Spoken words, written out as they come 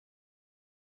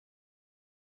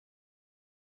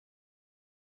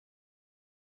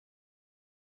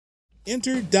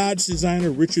Enter Dodge designer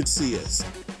Richard Cius.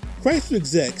 Chrysler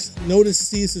execs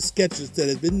noticed Cius' sketches that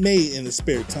had been made in his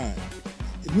spare time.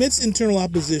 Amidst internal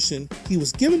opposition, he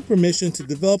was given permission to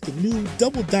develop the new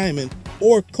double diamond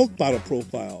or Coke bottle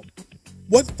profile.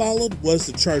 What followed was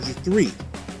the Charger 3,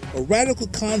 a radical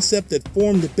concept that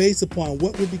formed the base upon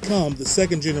what would become the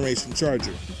second generation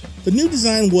Charger. The new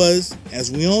design was,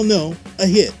 as we all know, a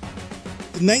hit.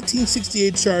 The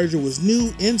 1968 Charger was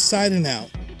new inside and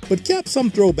out, but kept some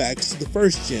throwbacks to the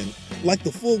first gen, like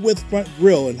the full-width front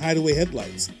grille and hideaway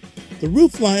headlights. The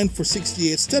roofline for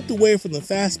 68 stepped away from the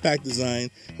fastback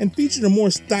design and featured a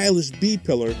more stylish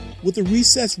B-pillar with a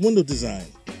recessed window design.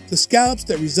 The scallops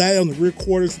that resided on the rear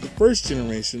quarters of the first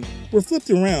generation were flipped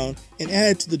around and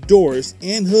added to the doors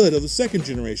and hood of the second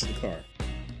generation car.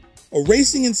 A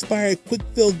racing-inspired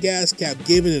quick-fill gas cap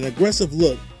gave it an aggressive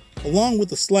look, along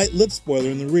with a slight lip spoiler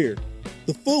in the rear.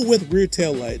 The full-width rear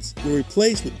taillights were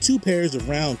replaced with two pairs of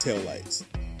round taillights.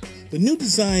 The new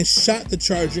design shot the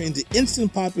Charger into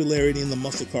instant popularity in the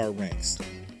muscle car ranks.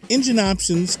 Engine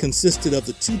options consisted of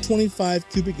the 225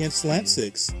 cubic inch slant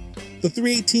 6, the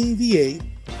 318 V8,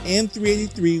 and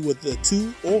 383 with the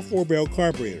 2 or 4 barrel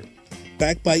carburetor,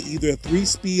 backed by either a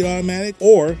 3-speed automatic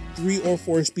or 3 or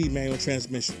 4-speed manual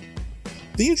transmission.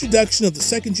 The introduction of the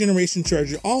second generation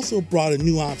Charger also brought a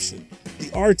new option,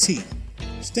 the RT.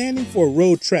 Standing for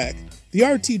road track, the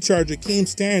RT Charger came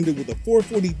standard with a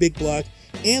 440 big block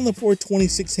and the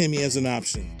 426 Hemi as an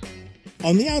option.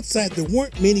 On the outside, there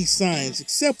weren't many signs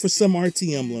except for some RT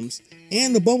emblems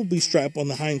and the bumblebee stripe on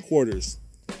the hindquarters.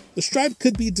 The stripe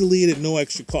could be deleted at no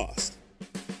extra cost.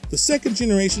 The second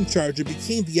generation Charger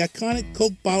became the iconic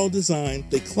Coke bottle design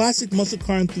that classic muscle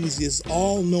car enthusiasts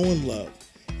all know and love,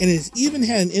 and it has even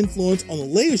had an influence on the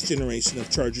latest generation of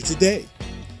Charger today.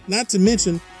 Not to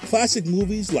mention classic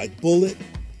movies like Bullitt,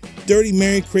 Dirty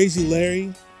Mary, Crazy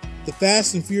Larry, the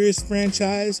Fast and Furious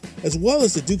franchise, as well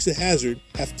as the Dukes of Hazzard,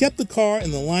 have kept the car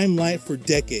in the limelight for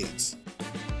decades.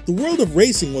 The world of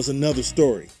racing was another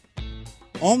story.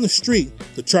 On the street,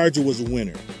 the Charger was a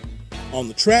winner. On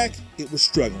the track, it was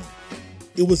struggling.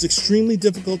 It was extremely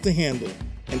difficult to handle,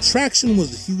 and traction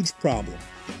was a huge problem.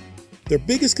 Their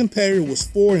biggest competitor was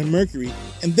Ford and Mercury,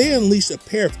 and they unleashed a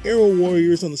pair of aero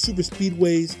warriors on the super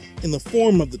speedways in the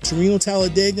form of the Torino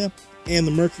Talladega and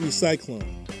the Mercury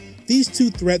Cyclone. These two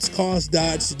threats caused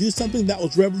Dodge to do something that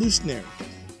was revolutionary.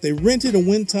 They rented a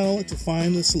wind tunnel to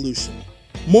find the solution.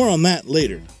 More on that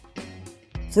later.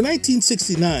 For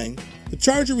 1969, the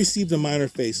Charger received a minor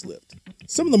facelift.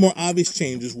 Some of the more obvious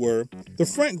changes were the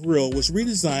front grille was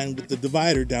redesigned with the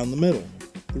divider down the middle.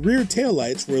 The rear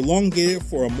taillights were elongated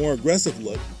for a more aggressive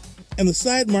look, and the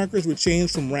side markers were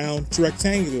changed from round to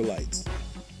rectangular lights.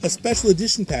 A special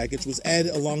edition package was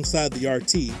added alongside the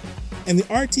RT, and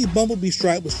the RT bumblebee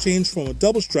stripe was changed from a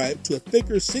double stripe to a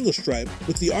thicker single stripe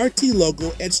with the RT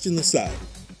logo etched in the side.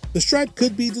 The stripe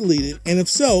could be deleted, and if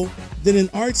so, then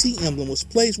an RT emblem was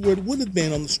placed where it would have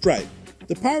been on the stripe.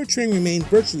 The powertrain remained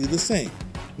virtually the same.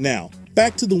 Now,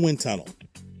 back to the wind tunnel.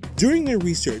 During their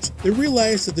research, they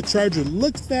realized that the Charger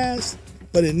looked fast,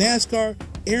 but in NASCAR,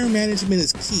 air management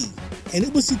is key, and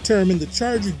it was determined the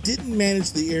Charger didn't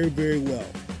manage the air very well.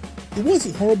 It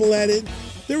wasn't horrible at it.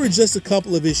 There were just a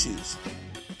couple of issues.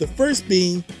 The first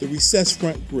being the recessed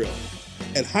front grille.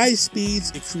 At high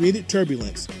speeds, it created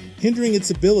turbulence, hindering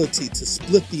its ability to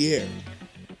split the air.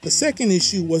 The second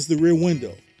issue was the rear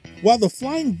window. While the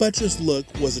flying buttress look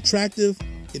was attractive,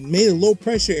 it made a low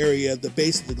pressure area at the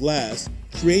base of the glass,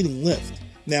 creating lift.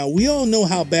 Now, we all know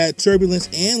how bad turbulence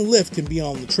and lift can be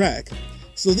on the track,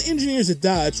 so the engineers at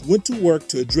Dodge went to work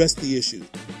to address the issue.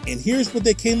 And here's what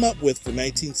they came up with for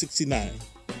 1969.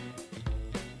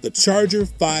 The Charger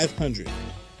 500.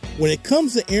 When it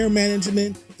comes to air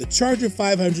management, the Charger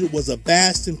 500 was a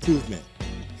vast improvement.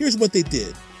 Here's what they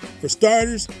did. For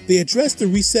starters, they addressed the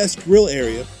recessed grille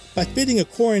area by fitting a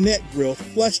coronet grille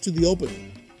flush to the opening.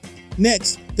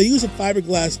 Next, they used a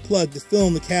fiberglass plug to fill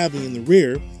in the cavity in the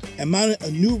rear and mounted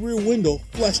a new rear window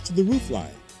flush to the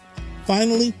roofline.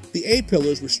 Finally, the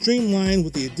A-pillars were streamlined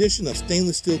with the addition of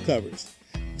stainless steel covers.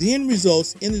 The end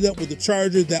results ended up with a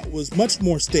Charger that was much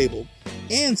more stable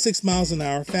and 6 miles an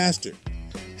hour faster.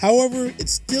 However, it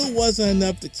still wasn't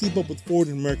enough to keep up with Ford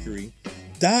and Mercury.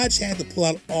 Dodge had to pull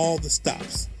out all the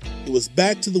stops. It was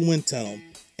back to the wind tunnel,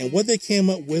 and what they came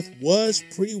up with was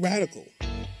pretty radical.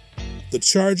 The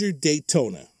Charger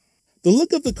Daytona. The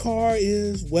look of the car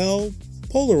is, well,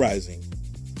 polarizing.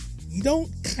 You don't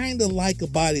kinda like a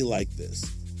body like this.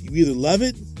 You either love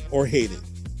it or hate it.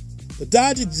 The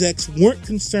Dodge execs weren't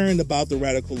concerned about the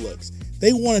radical looks.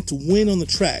 They wanted to win on the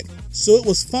track, so it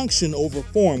was function over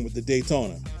form with the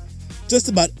Daytona. Just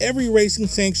about every racing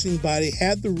sanctioning body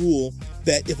had the rule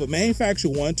that if a manufacturer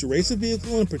wanted to race a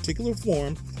vehicle in a particular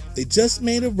form, they just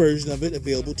made a version of it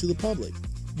available to the public,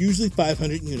 usually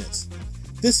 500 units.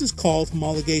 This is called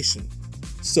homologation.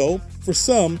 So, for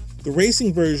some, the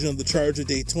racing version of the Charger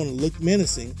Daytona looked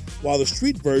menacing, while the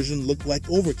street version looked like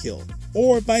overkill,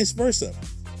 or vice versa.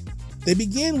 They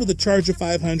began with the Charger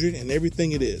 500 and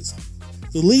everything it is.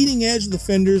 The leading edge of the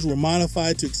fenders were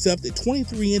modified to accept a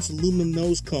 23-inch aluminum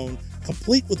nose cone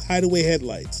complete with hideaway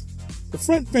headlights. The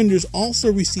front fenders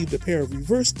also received a pair of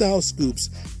reverse-style scoops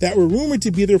that were rumored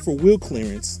to be there for wheel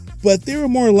clearance, but they were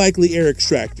more likely air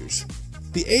extractors.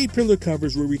 The A-pillar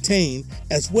covers were retained,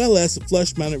 as well as the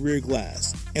flush-mounted rear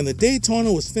glass, and the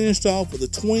Daytona was finished off with a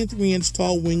 23-inch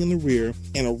tall wing in the rear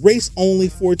and a race-only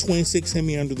 426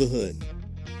 Hemi under the hood.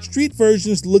 Street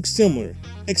versions looked similar,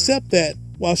 except that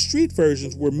while street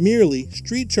versions were merely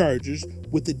street Chargers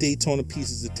with the Daytona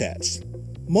pieces attached.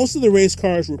 Most of the race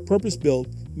cars were purpose-built,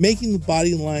 making the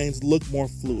body lines look more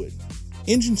fluid.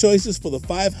 Engine choices for the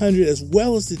 500 as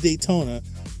well as the Daytona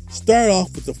start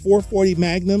off with the 440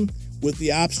 Magnum with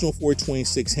the optional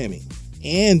 426 Hemi.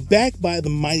 And backed by the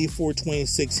mighty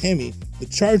 426 Hemi, the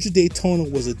Charger Daytona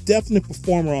was a definite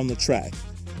performer on the track.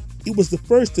 It was the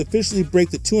first to officially break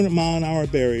the 200-mile-an-hour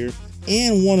barrier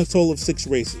and won a total of 6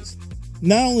 races.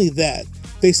 Not only that,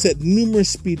 they set numerous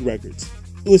speed records.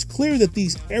 It was clear that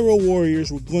these aero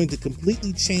warriors were going to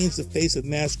completely change the face of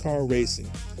NASCAR racing,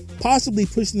 possibly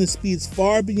pushing the speeds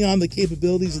far beyond the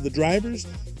capabilities of the drivers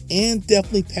and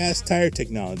definitely past tire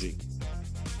technology.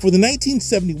 For the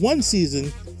 1971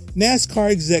 season, NASCAR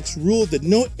execs ruled that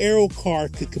no aero car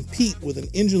could compete with an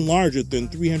engine larger than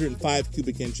 305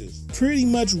 cubic inches, pretty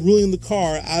much ruling the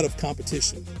car out of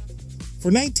competition. For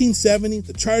 1970,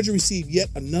 the Charger received yet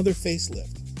another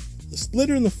facelift. The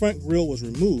splitter in the front grille was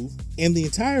removed, and the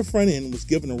entire front end was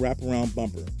given a wraparound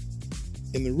bumper.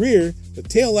 In the rear, the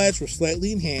taillights were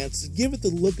slightly enhanced to give it the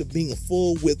look of being a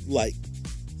full-width light.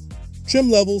 Trim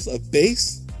levels of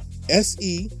Base,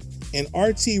 SE, and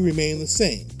RT remained the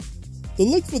same. The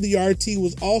look for the RT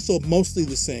was also mostly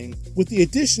the same, with the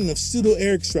addition of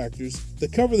pseudo-air extractors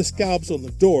that cover the scallops on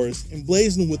the doors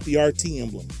emblazoned with the RT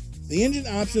emblem. The engine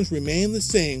options remained the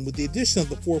same with the addition of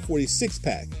the 446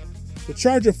 pack. The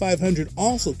Charger 500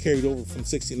 also carried over from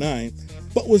 69,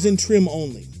 but was in trim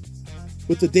only.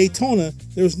 With the Daytona,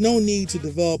 there was no need to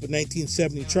develop a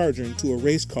 1970 Charger into a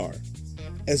race car.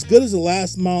 As good as the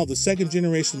last model of the second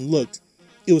generation looked,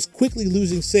 it was quickly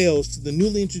losing sales to the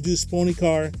newly introduced pony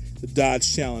car, the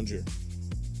Dodge Challenger.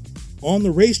 On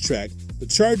the racetrack, the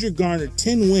Charger garnered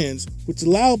 10 wins, which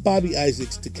allowed Bobby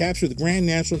Isaacs to capture the Grand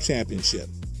National Championship.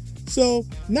 So,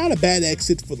 not a bad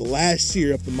exit for the last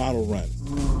year of the model run.